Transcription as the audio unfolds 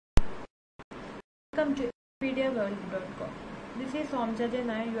Welcome to Edupedia.com. This is Somchaja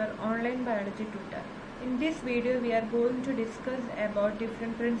Nair, your online biology tutor. In this video, we are going to discuss about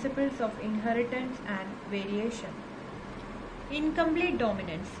different principles of inheritance and variation. Incomplete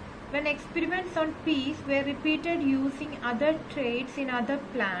dominance. When experiments on peas were repeated using other traits in other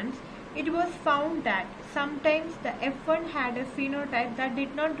plants, it was found that sometimes the F1 had a phenotype that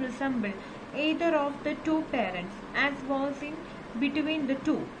did not resemble either of the two parents, as was in between the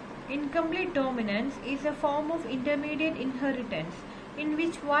two. Incomplete dominance is a form of intermediate inheritance in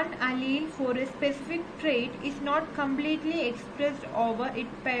which one allele for a specific trait is not completely expressed over its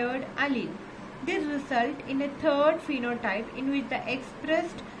paired allele. This results in a third phenotype in which the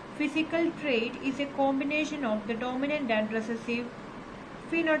expressed physical trait is a combination of the dominant and recessive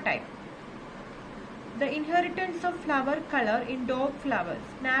phenotype. The inheritance of flower color in dog flowers,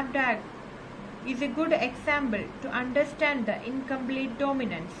 snapdragon, is a good example to understand the incomplete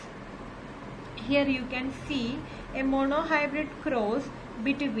dominance. Here you can see a monohybrid cross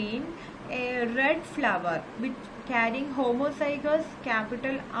between a red flower which carrying homozygous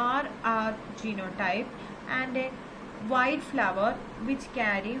capital RR genotype and a white flower which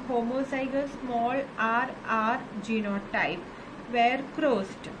carry homozygous small rr genotype were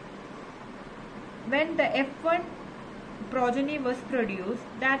crossed. When the F1 progeny was produced,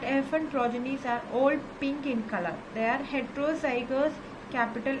 that F1 progenies are all pink in color. They are heterozygous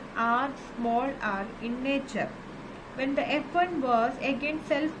capital R small r in nature. When the F1 was again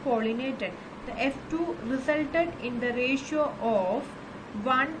self-pollinated, the F2 resulted in the ratio of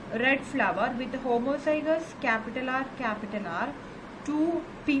one red flower with homozygous capital R, two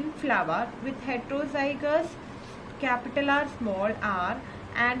pink flower with heterozygous capital R small r,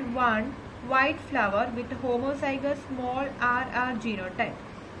 and one white flower with homozygous small rr genotype.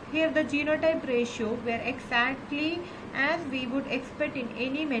 Here the genotype ratio were exactly as we would expect in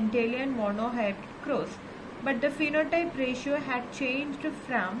any Mendelian monohybrid cross, but the phenotype ratio had changed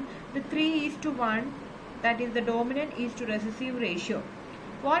from the 3:1, that is the dominant is to recessive ratio.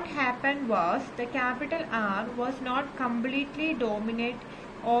 What happened was the capital R was not completely dominant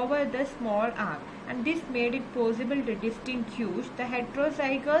over the small r, and this made it possible to distinguish the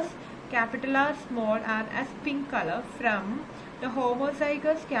heterozygous capital R small r as pink color from the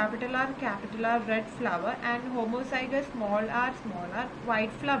homozygous capital R red flower and homozygous small r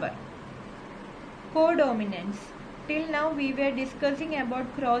white flower. Codominance. Till now we were discussing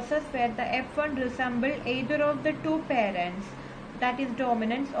about crosses where the F1 resembled either of the two parents, that is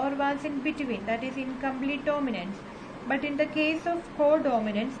dominance, or was in between, that is incomplete dominance. But in the case of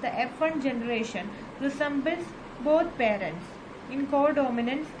codominance, the F1 generation resembles both parents. In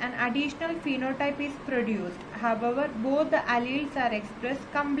codominance, an additional phenotype is produced. However, both the alleles are expressed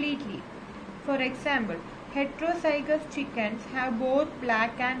completely. For example, heterozygous chickens have both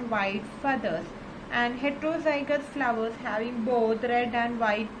black and white feathers, and heterozygous flowers having both red and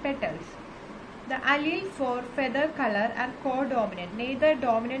white petals. The alleles for feather color are codominant, neither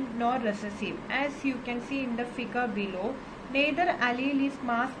dominant nor recessive. As you can see in the figure below, neither allele is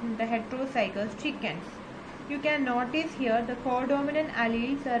masked in the heterozygous chickens. You can notice here the codominant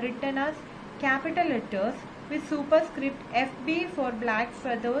alleles are written as capital letters with superscript FB for black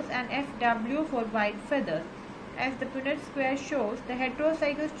feathers and FW for white feathers. As the Punnett square shows, the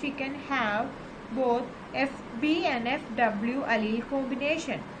heterozygous chicken have both FB and FW allele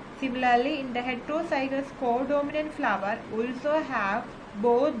combination. Similarly, in the heterozygous codominant flower also have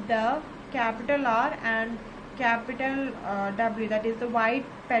both the capital R and capital W, that is the white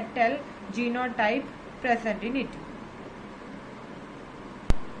petal genotype present in it.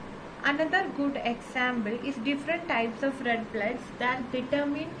 Another good example is different types of red bloods that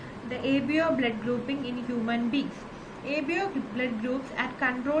determine the ABO blood grouping in human beings. ABO blood groups are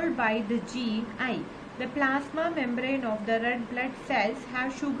controlled by the gene I. The plasma membrane of the red blood cells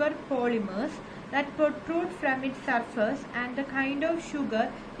have sugar polymers that protrude from its surface, and the kind of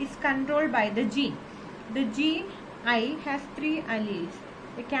sugar is controlled by the gene. The gene I has three alleles,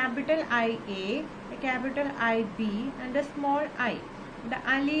 the capital IA, the capital IB, and the small I. The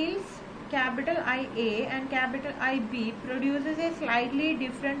alleles capital IA and capital IB produces a slightly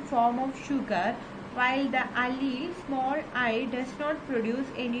different form of sugar, while the allele small I does not produce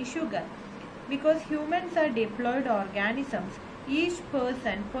any sugar. Because humans are diploid organisms, each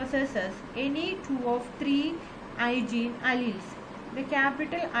person possesses any two of three I gene alleles. The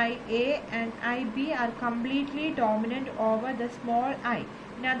capital IA and IB are completely dominant over the small I.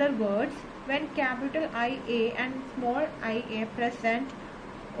 In other words, when capital IA and small ia present,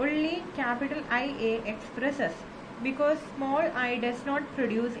 only capital IA expresses, because small I does not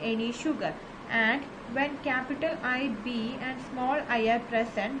produce any sugar, and when capital IB and small I are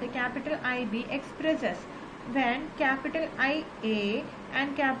present, the capital IB expresses. When capital IA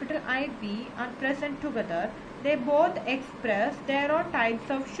and capital IB are present together, they both express their own types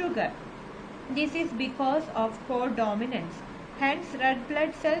of sugar. This is because of codominance. Hence, red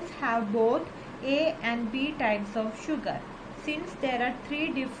blood cells have both A and B types of sugar. Since there are 3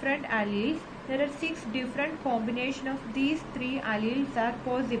 different alleles, there are 6 different combinations of these 3 alleles are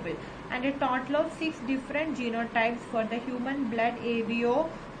possible, and a total of 6 different genotypes for the human blood ABO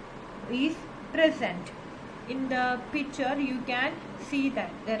is present. In the picture, you can see that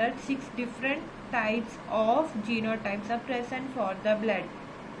there are 6 different types of genotypes are present for the blood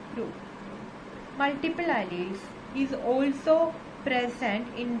group. Multiple alleles is also present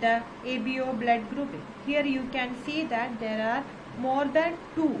in the ABO blood group. Here you can see that there are more than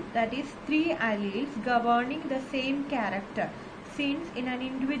 2, that is 3 alleles governing the same character. Since in an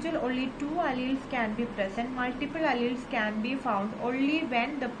individual only 2 alleles can be present, multiple alleles can be found only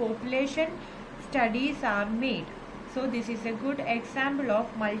when the population studies are made. So this is a good example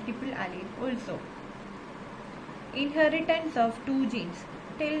of multiple allele also. Inheritance of 2 genes.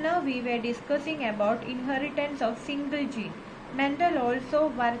 Till now we were discussing about inheritance of single gene. Mendel also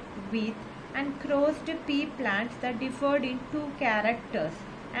worked with and crossed pea plants that differed in 2 characters,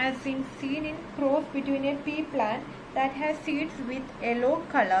 as seen in cross between a pea plant that has seeds with yellow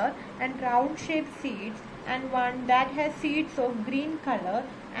color and round shaped seeds and one that has seeds of green color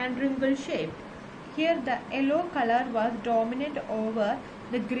and wrinkle shape. Here the yellow color was dominant over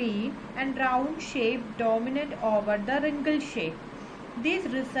the green and round shape dominant over the wrinkle shape. These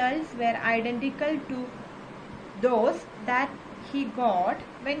results were identical to those that he got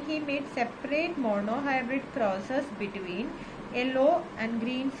when he made separate monohybrid crosses between yellow and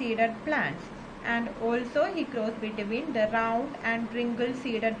green seeded plants, and also he crossed between the round and wrinkle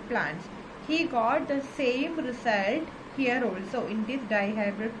seeded plants. He got the same result here also in this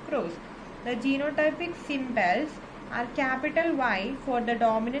dihybrid cross. The genotypic symbols are capital Y for the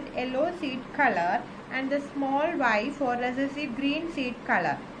dominant yellow seed color and the small y for recessive green seed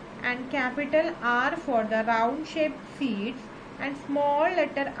color, and capital R for the round shaped seeds and small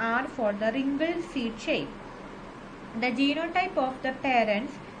letter r for the wrinkled seed shape. The genotype of the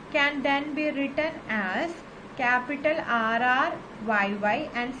parents can then be written as capital RRYY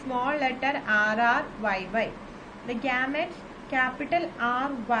and small letter RRYY. The gametes capital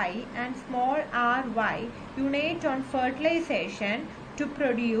RY and small ry unite on fertilization to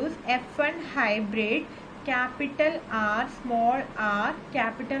produce F1 hybrid capital R small r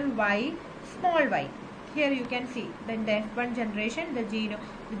capital Y small y. Here you can see that in the F1 generation the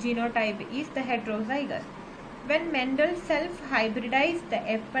genotype is the heterozygous. When Mendel self-hybridized the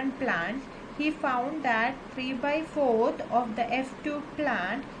F1 plants, he found that 3/4 of the F2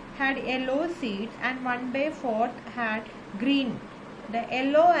 plant had yellow seeds and 1/4 had green. The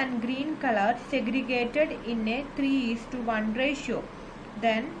yellow and green color segregated in a 3:1 ratio.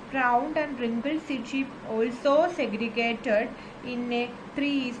 Then round and wrinkled seed sheep also segregated in a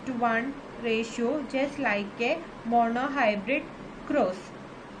 3:1 ratio, just like a monohybrid cross.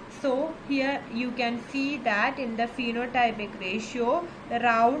 So here you can see that in the phenotypic ratio, the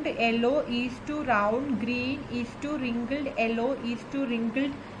round yellow is to round green is to wrinkled yellow is to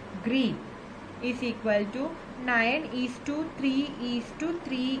wrinkled green is equal to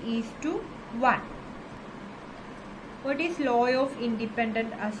 9:3:3:1. What is law of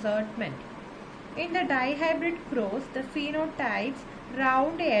independent assortment? In the dihybrid cross, the phenotypes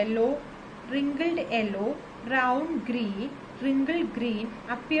round yellow, wrinkled yellow, round green, wrinkled green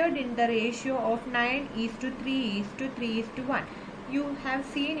appeared in the ratio of 9:3:3:1. You have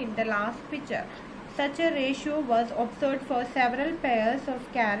seen in the last picture. Such a ratio was observed for several pairs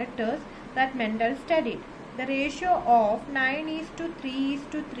of characters that Mendel studied. The ratio of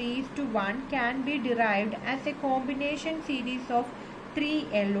 9:3:3:1 can be derived as a combination series of 3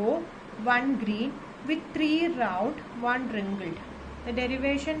 yellow, 1 green with 3 round, 1 wrinkled. The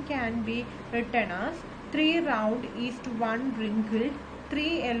derivation can be written as 3 round is to 1 wrinkled,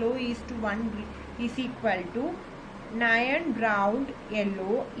 3 yellow is to 1 green is equal to 9 round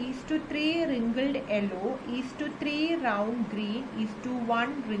yellow is to 3 wrinkled yellow is to 3 round green is to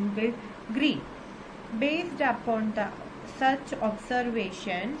 1 wrinkled green. Based upon such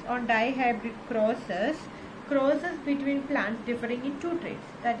observations on dihybrid crosses between plants differing in 2 traits,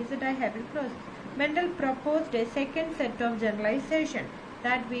 that is a dihybrid cross, Mendel proposed a second set of generalization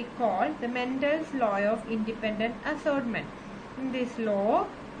that we call the Mendel's law of independent assortment. In this law,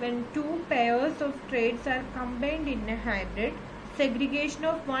 when 2 pairs of traits are combined in a hybrid, segregation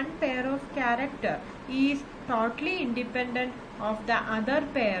of one pair of character is totally independent of the other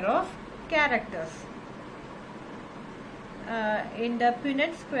pair of characters. in the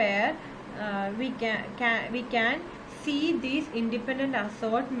Punnett square, we can see this independent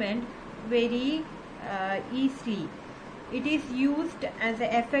assortment very easily. It is used as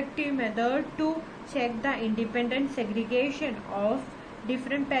an effective method to check the independent segregation of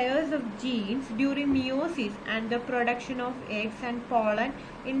different pairs of genes during meiosis and the production of eggs and pollen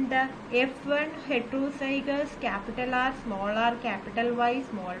in the F1 heterozygous capital R, small r, capital Y,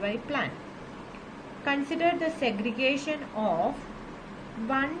 small y plant. Consider the segregation of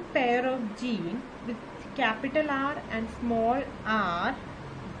one pair of genes with capital R and small r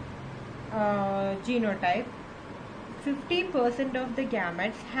genotype. 50% of the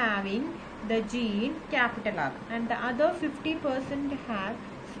gametes having the gene capital R and the other 50% have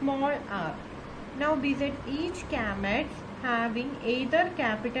small r. Now besides each gamete having either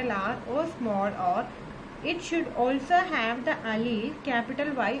capital R or small r, it should also have the allele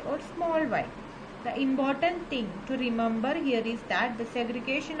capital Y or small y. The important thing to remember here is that the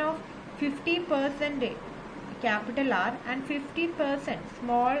segregation of 50% capital R and 50%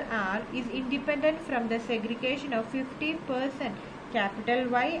 small r is independent from the segregation of 50% capital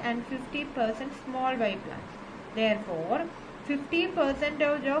Y and 50% small y plants. Therefore, 50%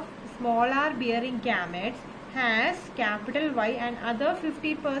 of small r bearing gametes has capital Y and other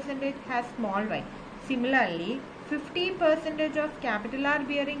 50% has small y. Similarly, 50% of capital R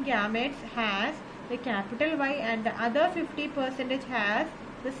bearing gametes has the capital Y and the other 50% has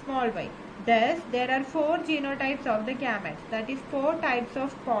the small y. Thus, there are 4 genotypes of the gametes, that is 4 types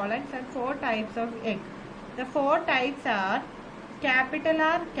of pollens and 4 types of egg. The 4 types are capital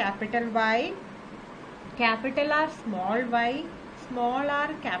R, capital Y, capital R, small r,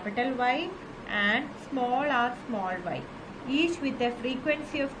 capital Y, and small r, small y, each with a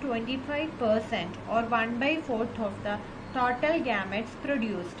frequency of 25% or 1/4 of the total gametes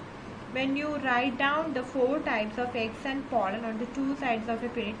produced. When you write down the 4 types of eggs and pollen on the 2 sides of a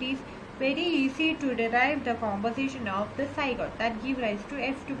pin, it is very easy to derive the composition of the zygote that give rise to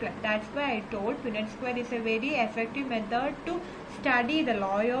F2 plant. That's why I told Punnett square is a very effective method to study the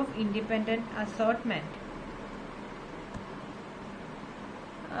law of independent assortment.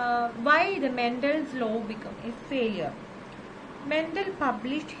 Why the Mendel's law became a failure? Mendel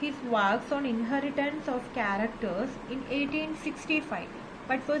published his works on inheritance of characters in 1865,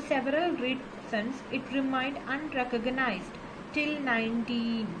 but for several reasons it remained unrecognized till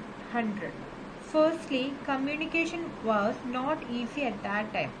 1900. Firstly, communication was not easy at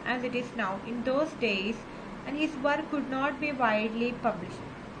that time as it is now in those days, and his work could not be widely published.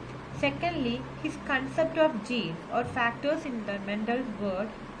 Secondly, his concept of genes or factors in the Mendel's word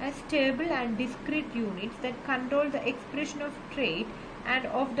as stable and discrete units that control the expression of trait and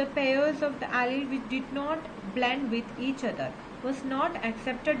of the pairs of the allele which did not blend with each other was not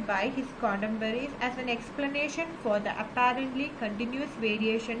accepted by his contemporaries as an explanation for the apparently continuous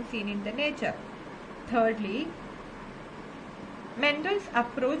variation seen in the nature. Thirdly, Mendel's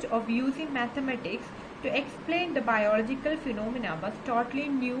approach of using mathematics to explain the biological phenomena was totally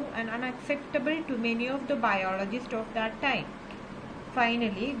new and unacceptable to many of the biologists of that time.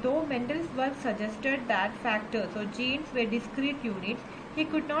 Finally, though Mendel's work suggested that factors or genes were discrete units, he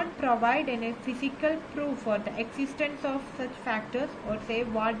could not provide any physical proof for the existence of such factors or say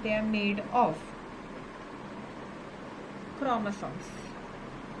what they are made of. Chromosomes.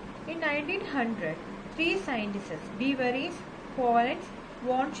 In 1900, 3 scientists, De Vries, Poulens,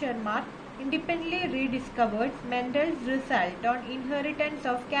 von Schermar, independently rediscovered Mendel's result on inheritance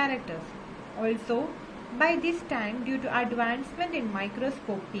of characters. Also, by this time, due to advancement in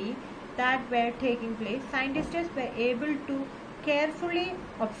microscopy that were taking place, scientists were able to carefully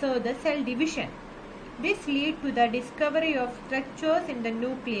observe the cell division. This led to the discovery of structures in the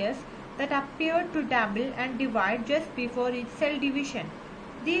nucleus that appeared to double and divide just before its cell division.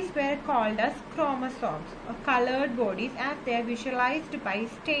 These were called as chromosomes, or colored bodies, as they are visualized by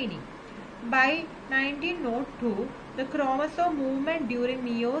staining. By 1902, the chromosome movement during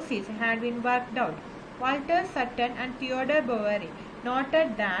meiosis had been worked out. Walter Sutton and Theodore Boveri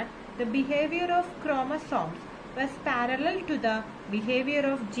noted that the behavior of chromosomes was parallel to the behavior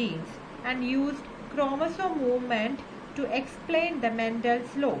of genes and used chromosome movement to explain the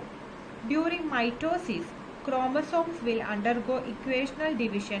Mendel's law. During mitosis, chromosomes will undergo equational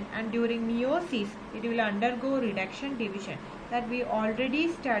division, and during meiosis, it will undergo reduction division that we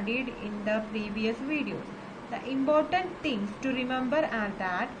already studied in the previous videos. The important things to remember are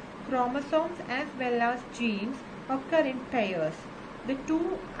that chromosomes as well as genes occur in pairs. The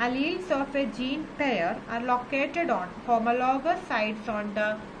 2 alleles of a gene pair are located on homologous sites on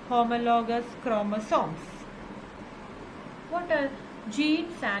the homologous chromosomes. What are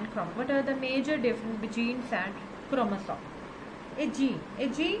genes and chromosomes? What are the major differences between genes and chromosomes? A gene. A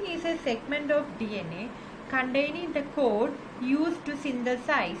gene is a segment of DNA containing the code used to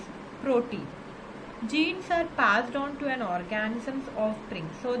synthesize protein. Genes are passed on to an organism's offspring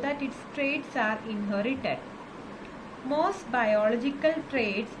so that its traits are inherited. Most biological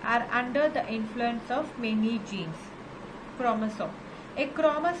traits are under the influence of many genes. Chromosome. A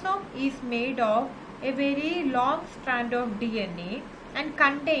chromosome is made of a very long strand of DNA and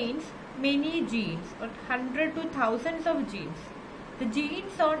contains many genes, or hundreds to thousands of genes. The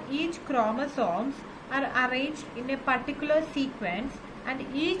genes on each chromosome are arranged in a particular sequence, and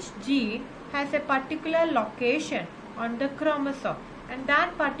each gene has a particular location on the chromosome, and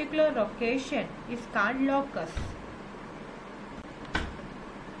that particular location is called locus.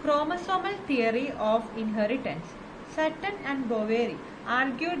 Chromosomal theory of inheritance. Sutton and Boveri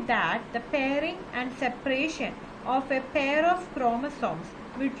argued that the pairing and separation of a pair of chromosomes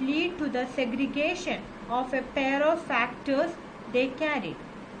would lead to the segregation of a pair of factors they carried.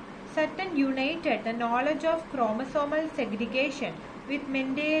 Sutton united the knowledge of chromosomal segregation with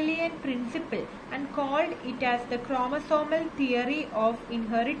Mendelian principle and called it as the chromosomal theory of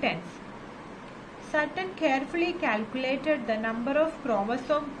inheritance. Sutton carefully calculated the number of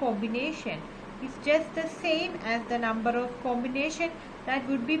chromosome combination is just the same as the number of combination that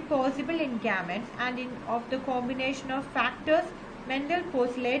would be possible in gametes, and of the combination of factors Mendel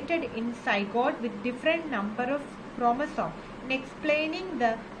postulated in zygote with different number of chromosomes in explaining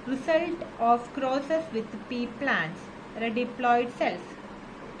the result of crosses with pea plants, diploid cells.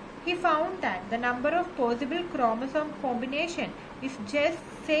 He found that the number of possible chromosome combination is just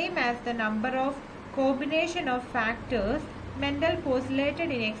same as the number of combination of factors Mendel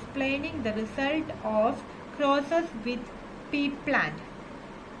postulated in explaining the result of crosses with pea plant.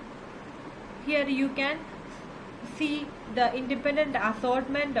 Here you can see the independent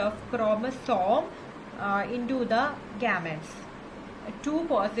assortment of chromosome into the gametes. Two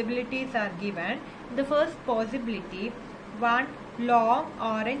possibilities are given. The first possibility, one long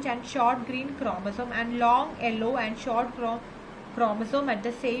orange and short green chromosome and long yellow and short chromosome at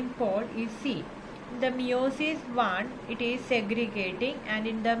the same pole is C. In the meiosis 1 it is segregating, and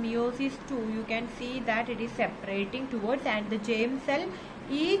in the meiosis 2 you can see that it is separating towards, and the germ cell,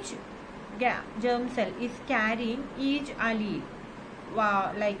 each germ cell is carrying each allele,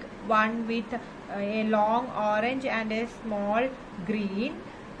 like one with a long orange and a small green,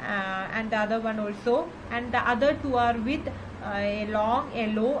 and the other one also, and the other two are with a long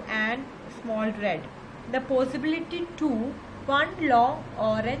yellow and small red. The possibility 2, one long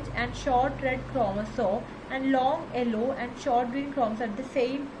orange and short red chromosome and long yellow and short green chromosome at the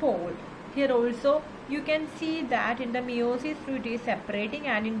same pole. Here also you can see that in the meiosis 2 it is separating,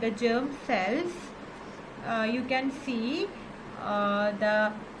 and in the germ cells you can see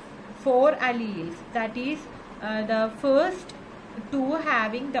the 4 alleles, that is the first 2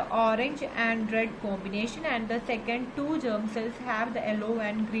 having the orange and red combination, and the second 2 germ cells have the yellow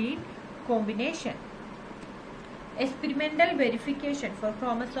and green combination. Experimental verification for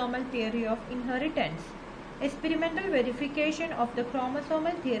chromosomal theory of inheritance. Experimental verification of the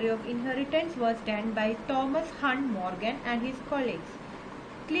chromosomal theory of inheritance was done by Thomas Hunt Morgan and his colleagues.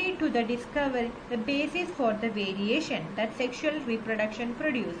 It led to the discovery the basis for the variation that sexual reproduction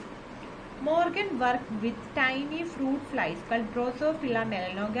produces. Morgan worked with tiny fruit flies called Drosophila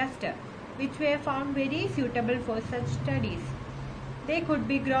melanogaster, which were found very suitable for such studies. They could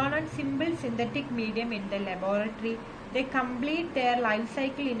be grown on simple synthetic medium in the laboratory. They complete their life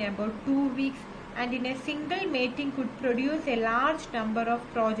cycle in about 2 weeks, and in a single mating could produce a large number of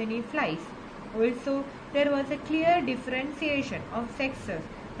progeny flies. Also, there was a clear differentiation of sexes.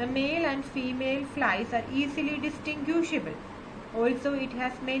 The male and female flies are easily distinguishable. Also, it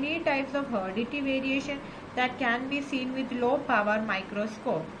has many types of heredity variation that can be seen with low power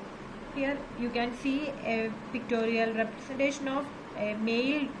microscope. Here you can see a pictorial representation of a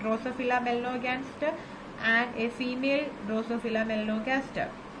male Drosophila melanogaster and a female Drosophila melanogaster.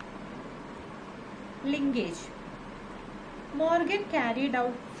 Linkage. Morgan carried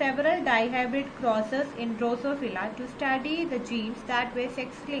out several dihybrid crosses in Drosophila to study the genes that were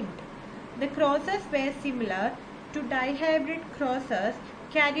sex-linked. The crosses were similar to dihybrid crosses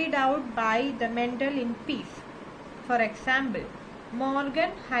carried out by the Mendel in peas. For example,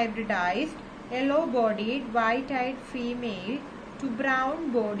 Morgan hybridized yellow-bodied white-eyed female to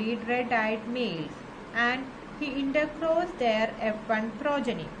brown-bodied red-eyed males, and he intercrossed their F1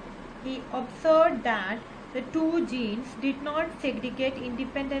 progeny. He observed that the two genes did not segregate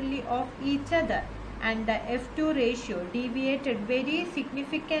independently of each other, and the F2 ratio deviated very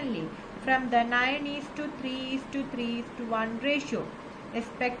significantly from the 9:3:3:1 ratio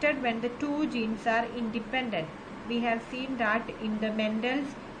expected when the two genes are independent. We have seen that in the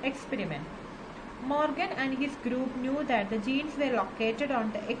Mendel's experiment. Morgan and his group knew that the genes were located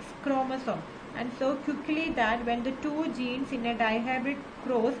on the X chromosome, and so quickly that when the two genes in a dihybrid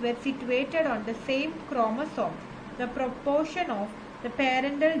cross were situated on the same chromosome, the proportion of the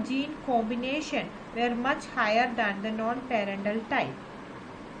parental gene combination were much higher than the non-parental type.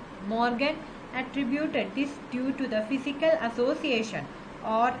 Morgan attributed this due to the physical association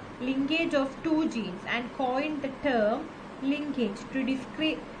or linkage of two genes and coined the term linkage to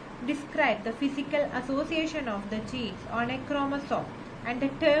describe the physical association of the genes on a chromosome, and the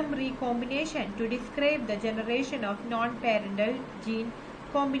term recombination to describe the generation of non-parental gene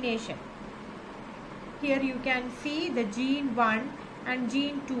combination. Here you can see the gene 1 and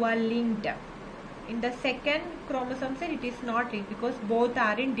gene 2 are linked. In the second chromosome set it is not linked because both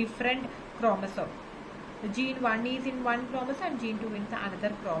are in different chromosome. The gene 1 is in one chromosome and gene 2 in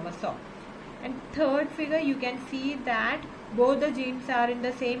another chromosome. And third figure you can see that both the genes are in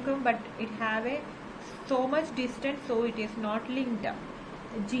the same chromosome but it have a so much distance, so it is not linked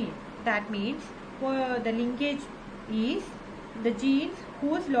gene. That means the linkage is the genes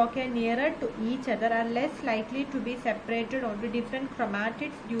whose loci are nearer to each other are less likely to be separated onto different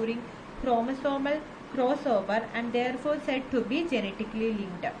chromatids during chromosomal crossover and therefore said to be genetically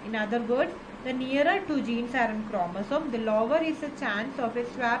linked. In other words, the nearer two genes are in chromosome, the lower is the chance of a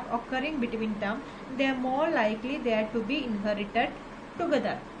swap occurring between them. They are more likely they are to be inherited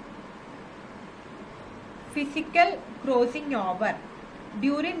together. Physical crossing over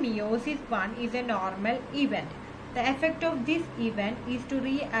during meiosis 1 is a normal event. The effect of this event is to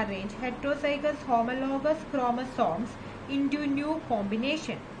rearrange heterozygous homologous chromosomes into new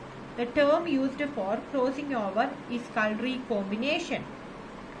combination. The term used for crossing over is called recombination.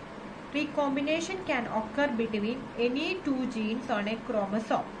 Recombination can occur between any two genes on a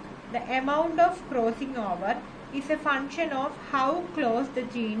chromosome. The amount of crossing over is a function of how close the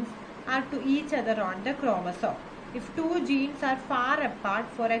genes are to each other on the chromosome. If two genes are far apart,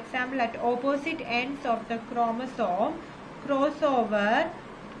 for example at opposite ends of the chromosome, crossover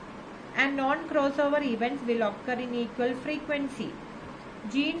and non-crossover events will occur in equal frequency.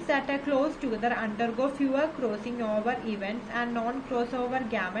 Genes that are close together undergo fewer crossing over events and non-crossover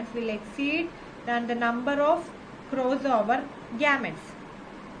gametes will exceed than the number of crossover gametes.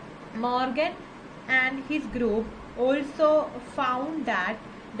 Morgan and his group also found that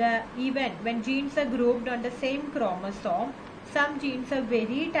the event when genes are grouped on the same chromosome, some genes are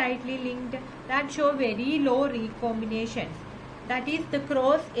very tightly linked that show very low recombinations. That is the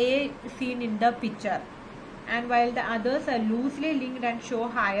cross A seen in the picture. And while the others are loosely linked and show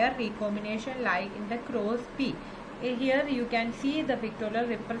higher recombination like in the cross P. Here you can see the pictorial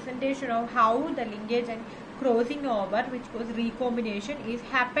representation of how the linkage and crossing over, which was recombination, is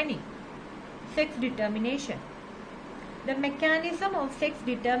happening. Sex determination. The mechanism of sex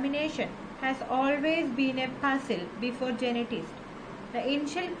determination has always been a puzzle before geneticists. The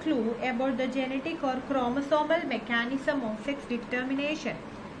initial clue about the genetic or chromosomal mechanism of sex determination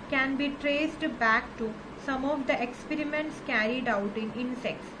can be traced back to some of the experiments carried out in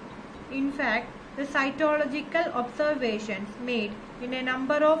insects. In fact, the cytological observations made in a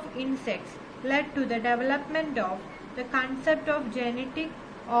number of insects led to the development of the concept of genetic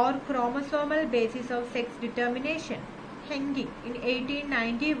or chromosomal basis of sex determination. Henke in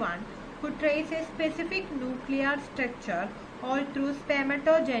 1891 could trace a specific nuclear structure all through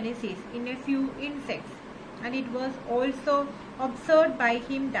spermatogenesis in a few insects, and it was also observed by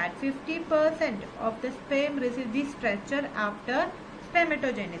him that 50% of the sperm receive this structure after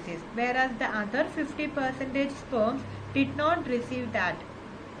spermatogenesis, whereas the other 50% sperms did not receive that.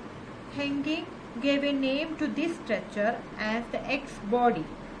 Henke gave a name to this structure as the X body,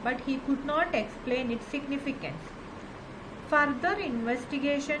 but he could not explain its significance. Further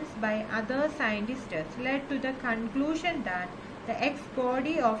investigations by other scientists led to the conclusion that the X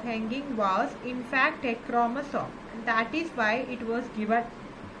body of Henke was in fact a chromosome, and that is why it was given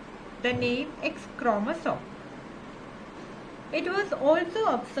the name X chromosome. It was also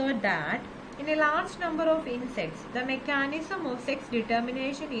observed that in a large number of insects, the mechanism of sex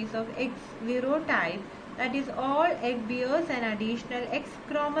determination is of X0 type, that is, all egg bears an additional X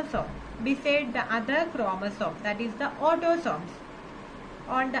chromosome beside the other chromosome, that is, the autosomes.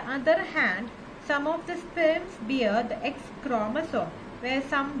 On the other hand, some of the sperms bear the X chromosome, where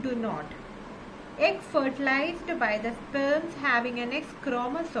some do not. Eggs fertilized by the sperms having an X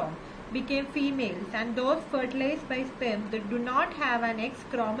chromosome became females, and those fertilized by sperms that do not have an X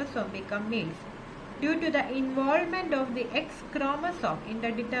chromosome become males. Due to the involvement of the X chromosome in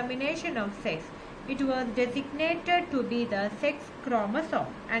the determination of sex, It was designated to be the sex chromosome,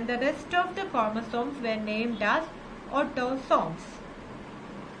 and the rest of the chromosomes were named as autosomes.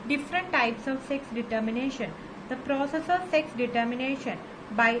 Different types of sex determination. The process of sex determination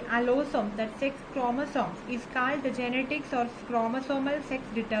by allosomes, that sex chromosomes, is called the genetics or chromosomal sex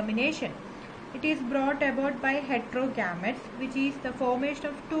determination. It is brought about by heterogametes, which is the formation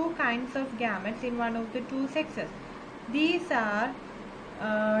of two kinds of gametes in one of the two sexes. These are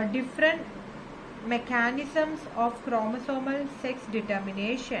different mechanisms of chromosomal sex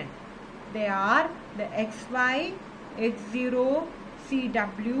determination. They are the XY, X0,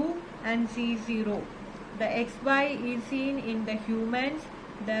 CW and Z0. The XY is seen in the humans,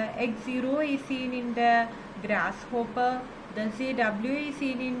 the X0 is seen in the grasshopper, the ZW is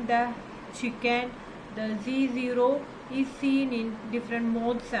seen in the chicken, the Z0 is seen in different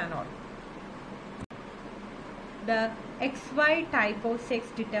moths and all. The XY type of sex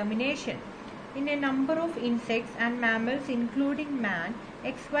determination. In a number of insects and mammals including man,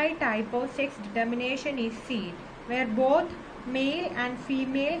 XY type of sex determination is seen where both male and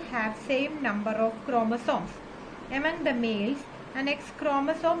female have same number of chromosomes. Among the males, an X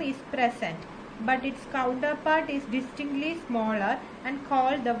chromosome is present, but its counterpart is distinctly smaller and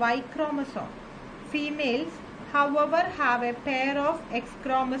called the Y chromosome. Females, however, have a pair of X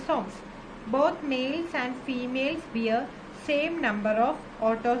chromosomes. Both males and females bear same number of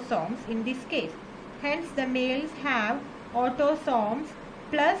autosomes in this case. Hence, the males have autosomes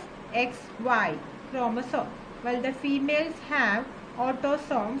plus XY chromosome, while the females have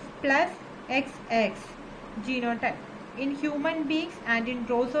autosomes plus XX genotype. In human beings and in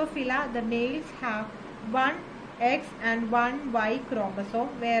Drosophila, the males have one X and one Y chromosome,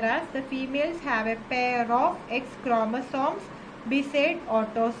 whereas the females have a pair of X chromosomes beside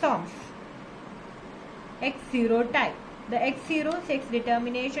autosomes. X0 type. The X0 sex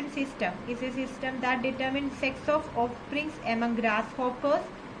determination system is a system that determines sex of offsprings among grasshoppers,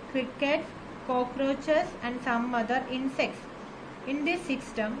 crickets, cockroaches and some other insects. In this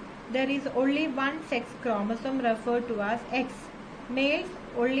system, there is only one sex chromosome referred to as X. Males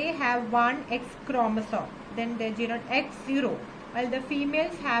only have one X chromosome, then the genotype X0, while the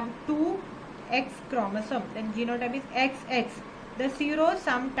females have two X chromosomes, then genotype is XX. The 0,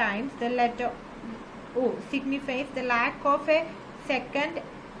 sometimes the letter O, signifies the lack of a second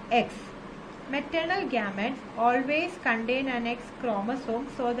X. Maternal gametes always contain an X chromosome,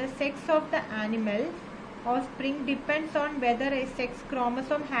 so the sex of the animal's offspring depends on whether a sex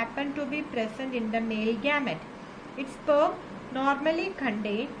chromosome happens to be present in the male gamete. Its sperm normally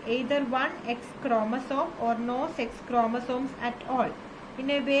contain either one X chromosome or no sex chromosomes at all. In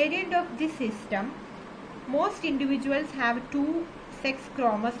a variant of this system, most individuals have two sex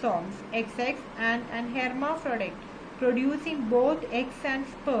chromosomes, XX, and an hermaphrodite, producing both eggs and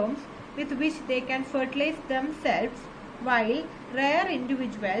sperms with which they can fertilize themselves, while rare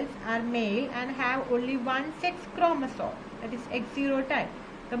individuals are male and have only one sex chromosome, that is X0 type.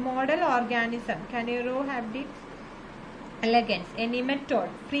 The model organism, Canerohabdix elegans, a nematode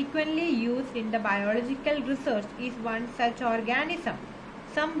frequently used in the biological research, is one such organism.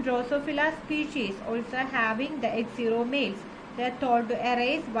 Some Drosophila species also having the X0 males, they are thought to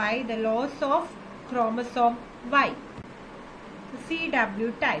arise by the loss of chromosome Y. The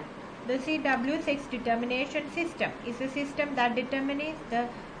CW type. The CW sex determination system is a system that determines the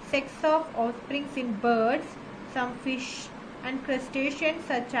sex of offsprings in birds, some fish and crustaceans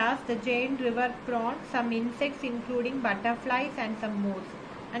such as the giant river prawn, some insects including butterflies and some moths,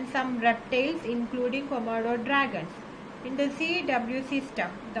 and some reptiles including Komodo dragons. In the CW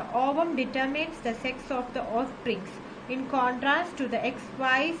system, the ovum determines the sex of the offsprings, in contrast to the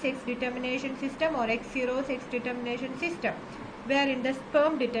XY sex determination system or X0 sex determination system, wherein the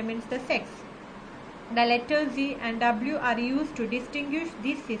sperm determines the sex. The letters Z and W are used to distinguish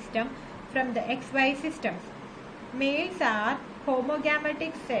this system from the XY systems. Males are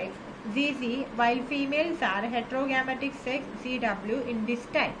homogametic sex ZZ, while females are heterogametic sex ZW in this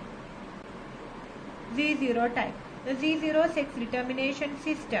type. Z0 type. The Z0 sex determination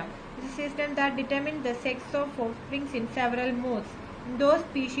system is a system that determines the sex of offsprings in several modes. In those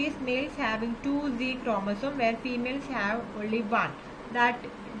species, males having two Z chromosomes where females have only one. That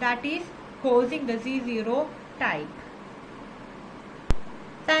is causing the Z0 type.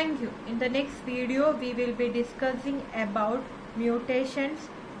 Thank you. In the next video, we will be discussing about mutations,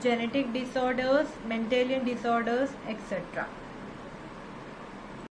 genetic disorders, Mendelian disorders, etc.